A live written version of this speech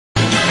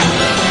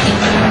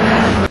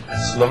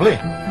That's lovely.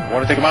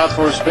 Want to take them out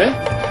for a spin?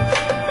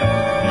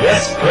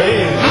 Yes,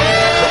 please.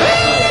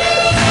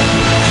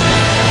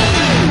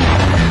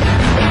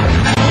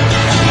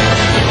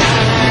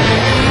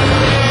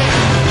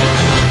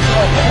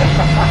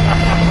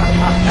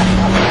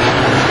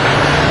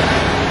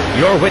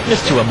 You're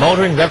witness to a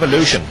motoring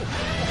revolution.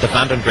 The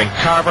Vandenbrink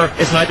Carver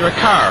is neither a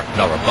car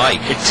nor a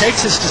bike. It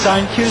takes its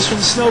design cues from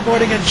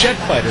snowboarding and jet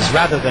fighters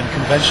rather than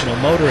conventional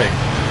motoring.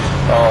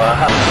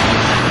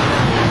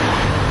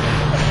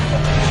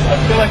 I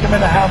feel like I'm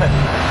in a helmet.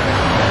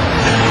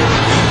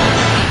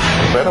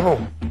 Incredible.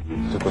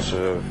 It took us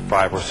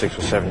 5 or 6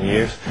 or 7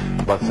 years,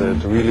 but to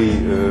really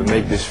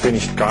make this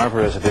finished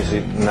Carver as it is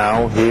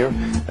now here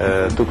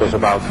took us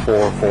about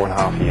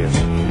 4.5 years.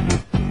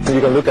 You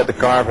can look at the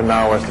Carver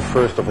now as the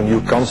first of a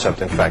new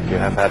concept. In fact, you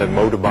have had a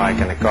motorbike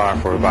and a car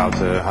for about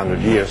 100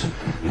 years,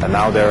 and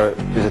now there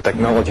is a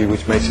technology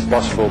which makes it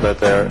possible that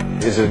there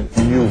is a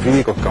new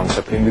vehicle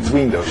concept in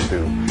between those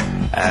two.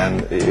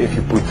 And if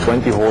you put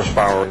 20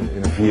 horsepower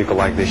in a vehicle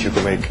like this, you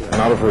can make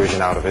another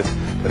version out of it.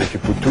 But if you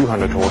put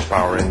 200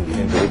 horsepower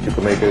into it, you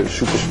can make a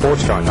super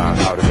sports car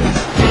out of it.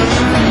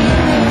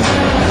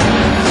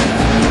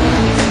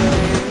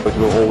 It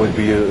will always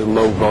be a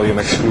low-volume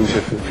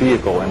exclusive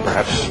vehicle, and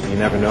perhaps you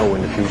never know,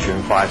 in the future,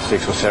 in 5,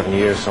 6 or 7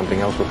 years, something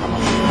else will come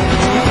up.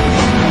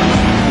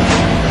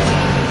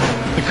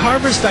 The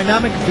Carver's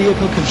dynamic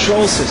vehicle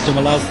control system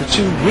allows the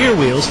two rear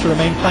wheels to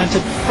remain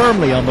planted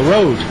firmly on the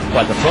road,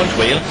 While the front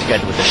wheel,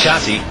 together with the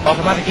chassis,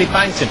 automatically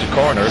banks into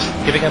corners,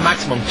 giving a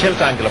maximum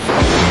tilt angle of...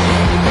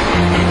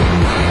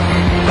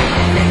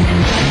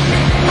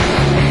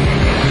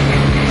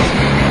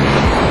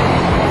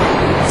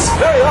 It's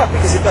very odd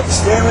because you've got the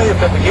steering wheel, you've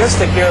got the gear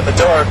stick here at the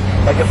door,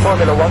 like a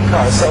Formula 1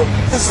 car, so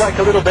this is like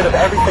a little bit of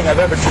everything I've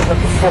ever driven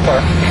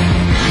before.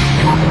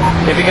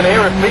 If you can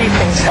hear it,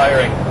 breathing's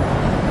tiring.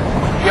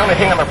 The only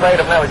thing I'm afraid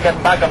of now is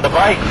getting back on the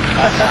bike.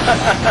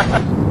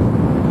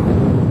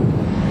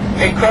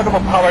 Incredible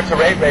power to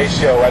rate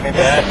ratio. I mean,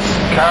 this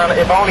car,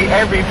 if only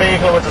every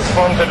vehicle was as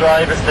fun to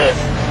drive as this.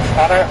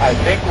 Connor, I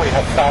think we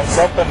have found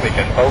something we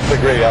can both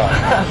agree on.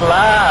 At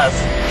last!